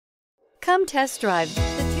Come test drive the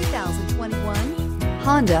 2021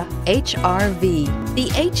 Honda HR-V.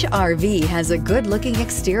 The HR-V has a good-looking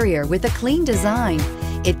exterior with a clean design.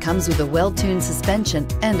 It comes with a well-tuned suspension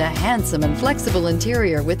and a handsome and flexible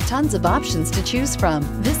interior with tons of options to choose from.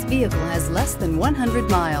 This vehicle has less than 100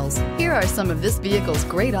 miles. Here are some of this vehicle's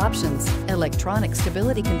great options: electronic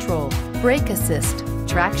stability control, brake assist,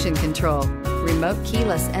 traction control, remote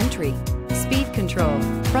keyless entry, speed control,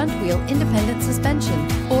 front wheel independent suspension,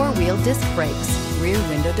 four-wheel disc brakes, rear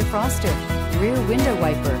window defroster, rear window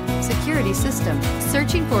wiper, security system.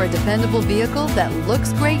 Searching for a dependable vehicle that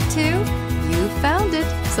looks great too? You found it,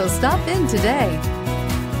 so stop in today.